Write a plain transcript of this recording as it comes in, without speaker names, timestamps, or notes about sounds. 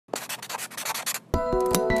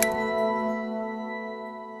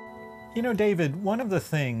You know, David, one of the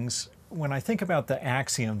things when I think about the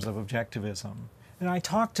axioms of objectivism, and I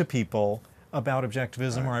talk to people about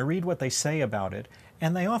objectivism or I read what they say about it,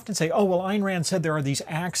 and they often say, oh, well, Ayn Rand said there are these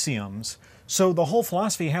axioms, so the whole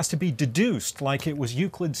philosophy has to be deduced like it was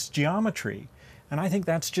Euclid's geometry. And I think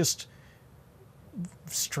that's just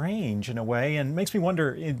strange in a way and makes me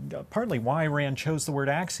wonder partly why Rand chose the word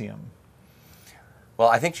axiom. Well,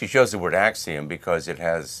 I think she chose the word axiom because it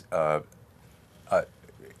has a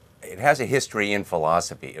history in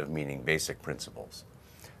philosophy of meaning basic principles.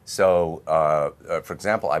 So, for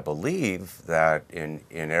example, I believe that in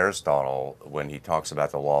Aristotle, when he talks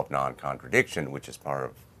about the law of non-contradiction, which is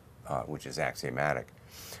which is axiomatic,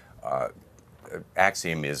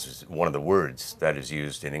 axiom is one of the words that is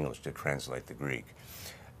used in English to translate the Greek.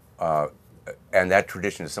 And that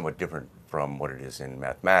tradition is somewhat different from what it is in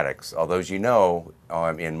mathematics. Although, as you know,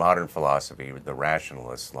 in modern philosophy, the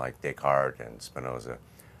rationalists like Descartes and Spinoza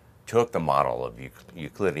took the model of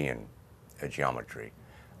Euclidean geometry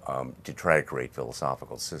to try to create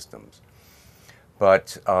philosophical systems.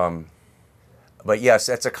 But yes,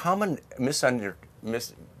 that's a common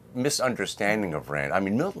misunderstanding of Rand. I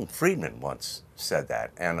mean, Milton Friedman once said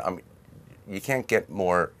that, and you can't get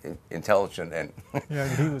more intelligent and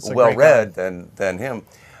well-read than him.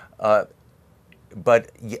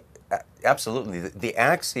 But absolutely, the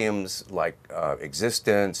axioms like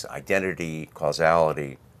existence, identity,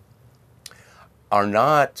 causality are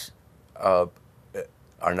not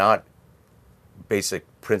basic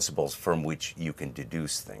principles from which you can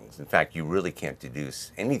deduce things. In fact, you really can't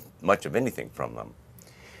deduce much of anything from them.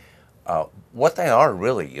 What they are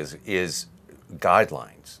really is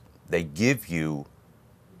guidelines. They give you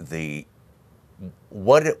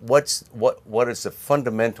what is the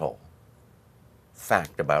fundamental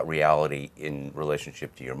fact about reality in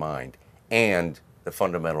relationship to your mind, and the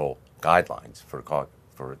fundamental guidelines for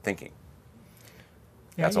thinking.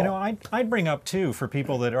 Yeah, That's you know, all. I'd bring up too, for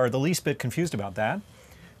people that are the least bit confused about that,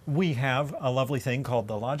 we have a lovely thing called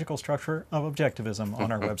the logical structure of objectivism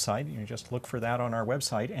on our website. You just look for that on our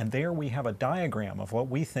website, and there we have a diagram of what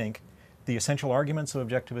we think the essential arguments of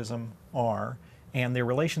objectivism are and their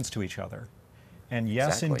relations to each other. And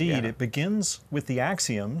yes, Exactly, indeed, yeah. it begins with the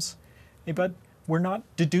axioms, but we're not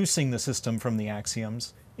deducing the system from the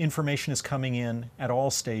axioms. Information is coming in at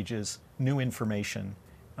all stages, new information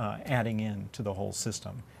adding in to the whole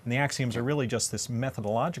system. And the axioms are really just this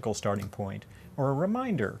methodological starting point, or a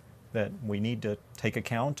reminder that we need to take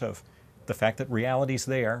account of the fact that reality's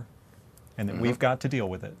there and that we've got to deal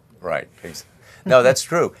with it. Right. No, that's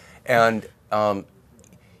true. And I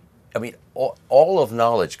mean, all of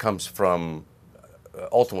knowledge comes from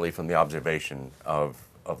ultimately from the observation of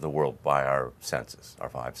the world by our senses, our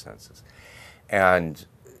five senses, and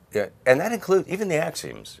that includes even the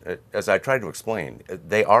axioms. As I tried to explain,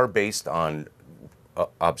 they are based on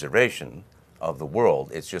observation of the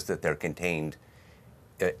world. It's just that they're contained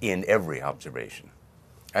in every observation,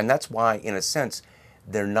 and that's why, in a sense,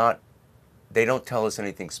 they don't tell us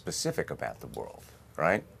anything specific about the world,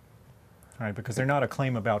 right? Right, because they're not a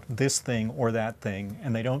claim about this thing or that thing,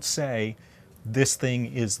 and they don't say this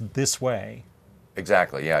thing is this way.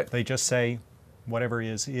 Exactly, yeah. They just say whatever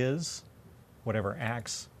is, whatever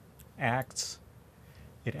acts,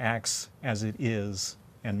 it acts as it is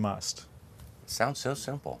and must. Sounds so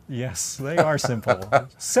simple. Yes, they are simple.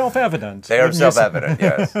 Self-evident. They are self-evident,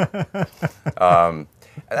 yes.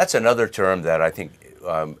 That's another term that I think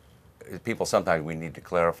people sometimes we need to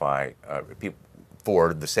clarify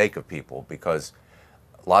for the sake of people, because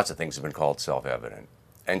lots of things have been called self-evident.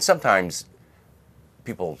 And sometimes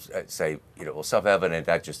people say, well, self-evident,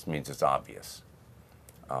 that just means it's obvious.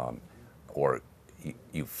 Or,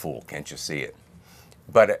 you fool, can't you see it?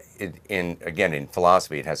 But again, in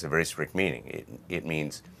philosophy, it has a very strict meaning. It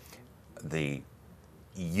means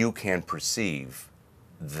you can perceive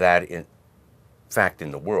that fact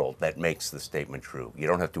in the world that makes the statement true. You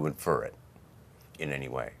don't have to infer it in any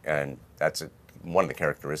way. And that's one of the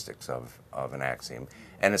characteristics of an axiom.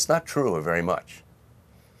 And it's not true of very much,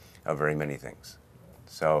 of very many things.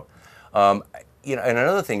 So, and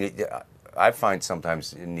another thing I find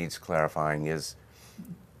sometimes it needs clarifying is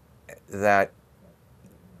that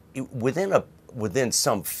within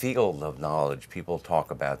some field of knowledge, people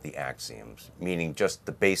talk about the axioms, meaning just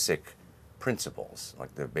the basic principles,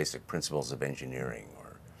 like the basic principles of engineering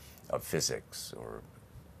or of physics or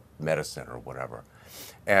medicine or whatever.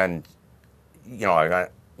 And,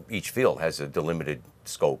 each field has a delimited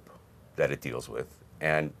scope that it deals with,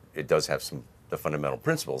 and it does have the fundamental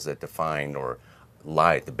principles that define or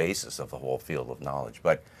lie at the basis of the whole field of knowledge.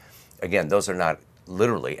 But again, those are not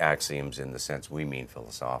literally axioms in the sense we mean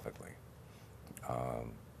philosophically.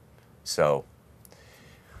 So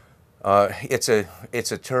it's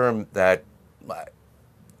a term that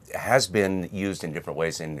has been used in different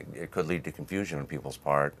ways, and it could lead to confusion on people's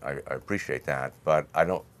part. I appreciate that, but I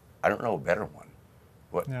don't know a better one.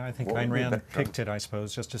 Yeah, I think what would Ayn be a Rand better term? picked it, I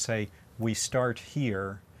suppose, just to say, we start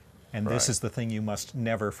here, and this Right. is the thing you must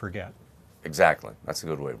never forget. Exactly. That's a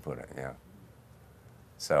good way to put it, yeah.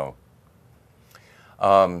 So,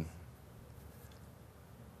 the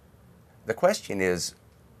question is,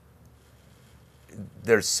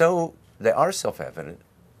 they are self-evident,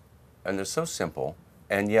 and they're so simple,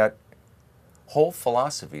 and yet whole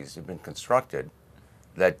philosophies have been constructed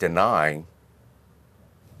that deny,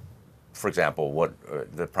 for example,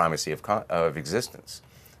 the primacy of existence.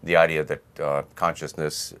 The idea that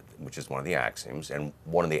consciousness, which is one of the axioms, and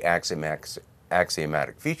one of the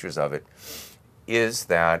axiomatic features of it, is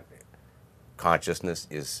that consciousness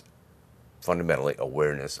is fundamentally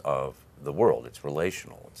awareness of the world. It's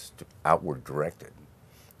relational. It's outward directed.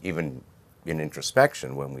 Even in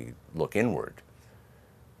introspection, when we look inward,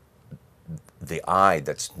 the I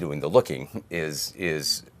that's doing the looking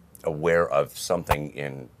is aware of something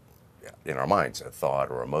in our minds, a thought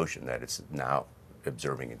or emotion that it's now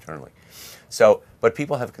observing internally. So, but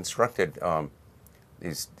people have constructed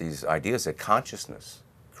these ideas that consciousness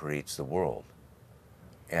creates the world,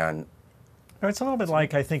 and It's a little bit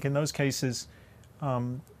like, I think, in those cases,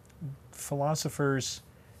 philosophers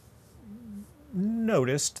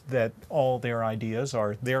noticed that all their ideas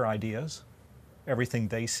are their ideas. Everything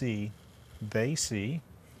they see,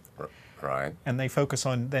 right, and they focus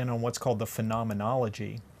on what's called the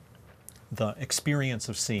phenomenology, the experience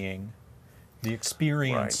of seeing, the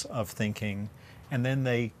experience of thinking, and then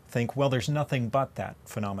they think, well, there's nothing but that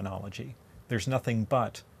phenomenology. There's nothing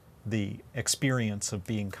but the experience of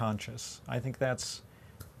being conscious. I think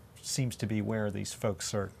seems to be where these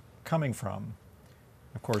folks are coming from.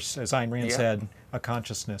 Of course, as Ayn Rand said, a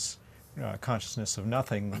consciousness of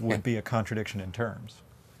nothing would be a contradiction in terms.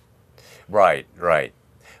 Right.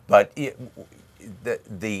 But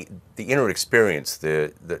the inner experience,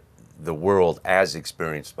 the world as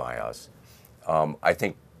experienced by us, I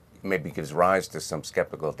think maybe gives rise to some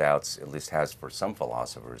skeptical doubts, at least has for some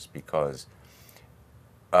philosophers, because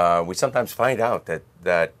we sometimes find out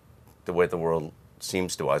that the way the world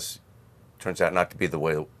seems to us turns out not to be the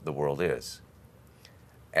way the world is.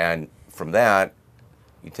 And from that,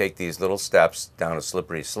 you take these little steps down a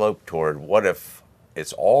slippery slope toward, what if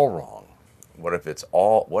it's all wrong? What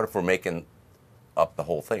if we're making up the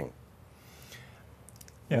whole thing?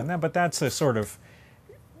 Yeah, but that's a sort of,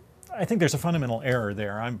 I think there's a fundamental error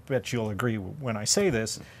there. I bet you'll agree when I say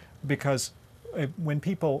this, because when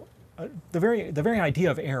people, the very idea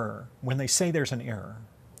of error, when they say there's an error,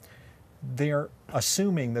 they're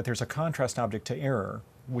assuming that there's a contrast object to error,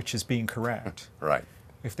 which is being correct. Right.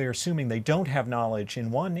 If they're assuming they don't have knowledge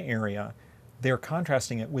in one area, they're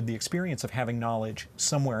contrasting it with the experience of having knowledge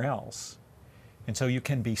somewhere else. And so you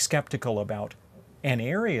can be skeptical about an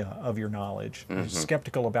area of your knowledge,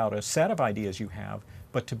 skeptical about a set of ideas you have,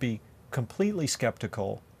 but to be completely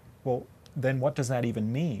skeptical, well, then what does that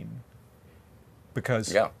even mean?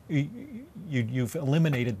 Because you've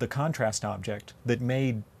eliminated the contrast object that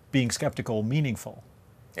made being skeptical meaningful.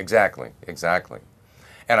 Exactly.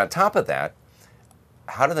 And on top of that,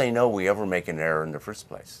 how do they know we ever make an error in the first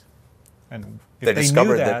place? And if they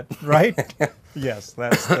knew that, right? Yes,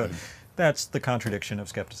 that's the contradiction of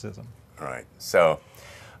skepticism. Right. So,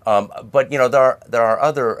 but there are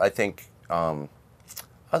other, I think,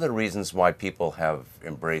 other reasons why people have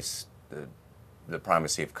embraced the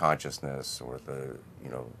primacy of consciousness, or the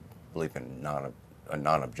belief in a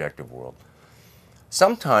non-objective world.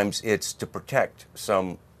 Sometimes it's to protect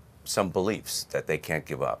some beliefs that they can't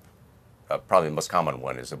give up. Probably the most common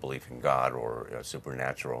one is a belief in God or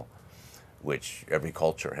supernatural, which every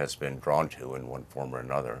culture has been drawn to in one form or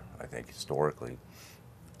another, I think, historically.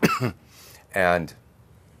 And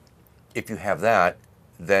if you have that,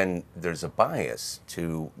 then there's a bias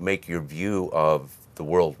to make your view of the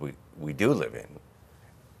world we do live in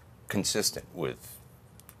consistent with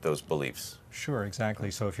those beliefs. Sure,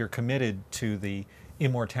 exactly. So if you're committed to the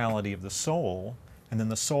immortality of the soul, and then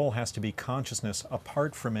the soul has to be consciousness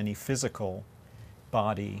apart from any physical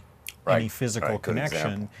body, any physical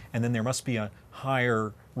connection, and then there must be a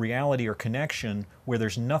higher reality or connection where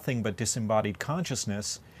there's nothing but disembodied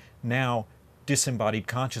consciousness. Now, disembodied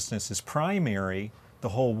consciousness is primary. The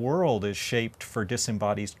whole world is shaped for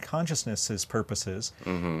disembodied consciousness's purposes,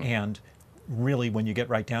 and really, when you get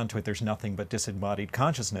right down to it, there's nothing but disembodied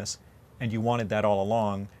consciousness, and you wanted that all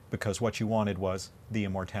along because what you wanted was the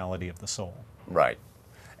immortality of the soul. Right.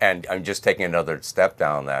 And I'm just taking another step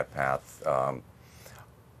down that path.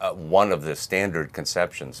 one of the standard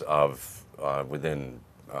conceptions of within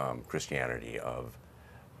Christianity of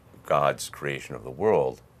God's creation of the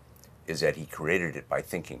world is that he created it by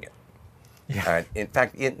thinking it. Yeah. In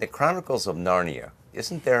fact, in the Chronicles of Narnia,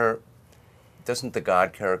 doesn't the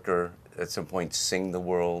God character at some point sing the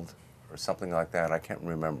world or something like that? I can't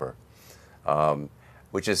remember.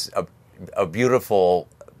 Which is a beautiful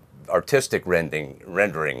artistic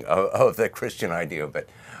rendering of the Christian idea. But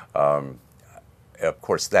of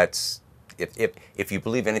course, that's if you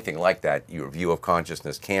believe anything like that, your view of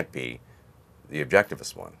consciousness can't be the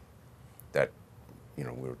objectivist one that we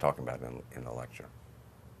were talking about in the lecture.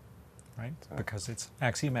 Right? Because it's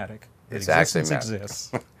axiomatic. It's Existence axiomatic.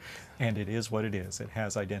 exists, and it is what it is. It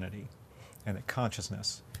has identity, and that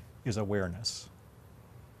consciousness is awareness.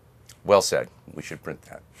 Well said. We should print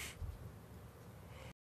that.